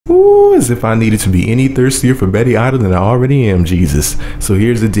As if I needed to be any thirstier for Betty Idol than I already am, Jesus. So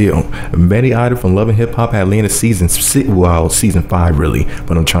here's the deal. Betty Idol from Love and Hip Hop Atlanta season 5 really,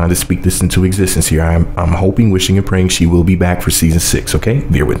 but I'm trying to speak this into existence here. I'm hoping, wishing, and praying she will be back for season 6, okay?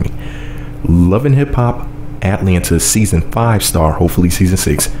 Bear with me. Love and Hip Hop Atlanta season 5 star, hopefully season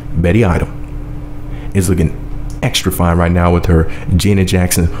 6, Betty Idol is looking extra fine right now with her Janet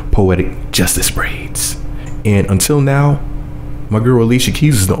Jackson poetic justice braids. And until now, my girl Alicia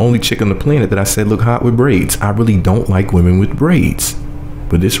Keys is the only chick on the planet that I said look hot with braids. I really don't like women with braids,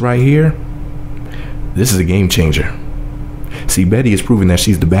 but this right here, this is a game changer. See, Betty is proving that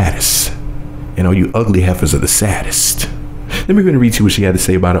she's the baddest, and all you ugly heifers are the saddest. Let me go and read you what she had to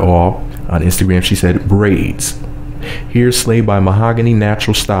say about it all on Instagram. She said, braids. Here slayed by Mahogany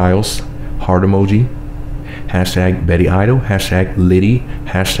Natural Styles, heart emoji, hashtag Betty Idol, hashtag Liddy,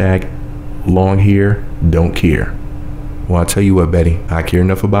 hashtag long hair, don't care. Well, I'll tell you what, Betty, I care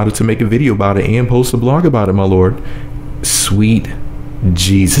enough about it to make a video about it and post a blog about it, my lord. Sweet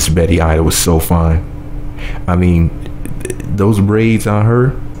Jesus, Betty Idol was so fine. I mean, those braids on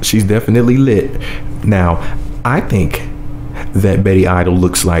her, she's definitely lit. Now, I think that Betty Idol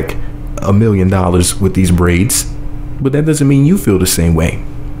looks like $1 million with these braids, but that doesn't mean you feel the same way.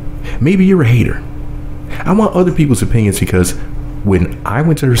 Maybe you're a hater. I want other people's opinions because when I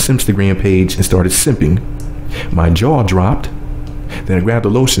went to her Simstagram page and started simping, my jaw dropped. Then I grabbed the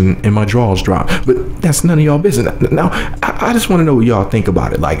lotion and my drawers dropped. But that's none of y'all business. Now, I just want to know what y'all think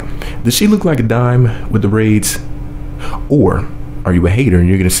about it. Like, does she look like a dime with the braids? Or are you a hater and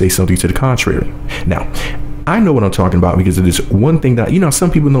you're going to say something to the contrary? Now, I know what I'm talking about because of this one thing that, you know, some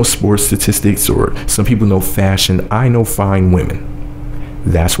people know sports statistics or some people know fashion. I know fine women.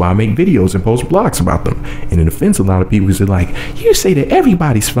 That's why I make videos and post blogs about them. And it offends a lot of people because they're like, you say that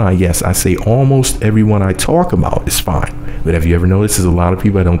everybody's fine. Yes, I say almost everyone I talk about is fine. But have you ever noticed there's a lot of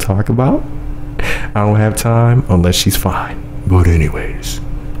people I don't talk about? I don't have time unless she's fine. But anyways,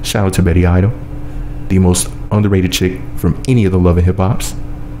 shout out to Betty Idol, the most underrated chick from any of the Love and Hip Hops.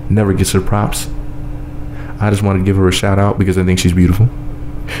 Never gets her props. I just want to give her a shout out because I think she's beautiful.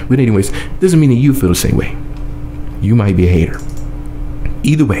 But anyways, doesn't mean that you feel the same way. You might be a hater.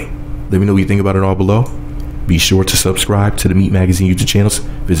 Either way, let me know what you think about it all below. Be sure to subscribe to the Meat Magazine YouTube channels.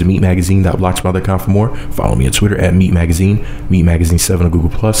 Visit meatmagazine.blogspot.com for more. Follow me on Twitter at Meat Magazine, Meat Magazine 7 on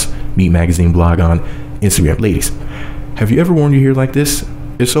Google+, Meat Magazine blog on Instagram. Ladies, have you ever worn your hair like this?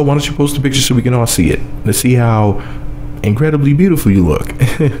 If so, why don't you post a picture so we can all see it? Let's see how incredibly beautiful you look.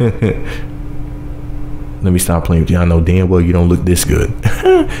 Let me stop playing with you. I know damn well you don't look this good.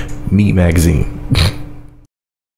 Meat Magazine.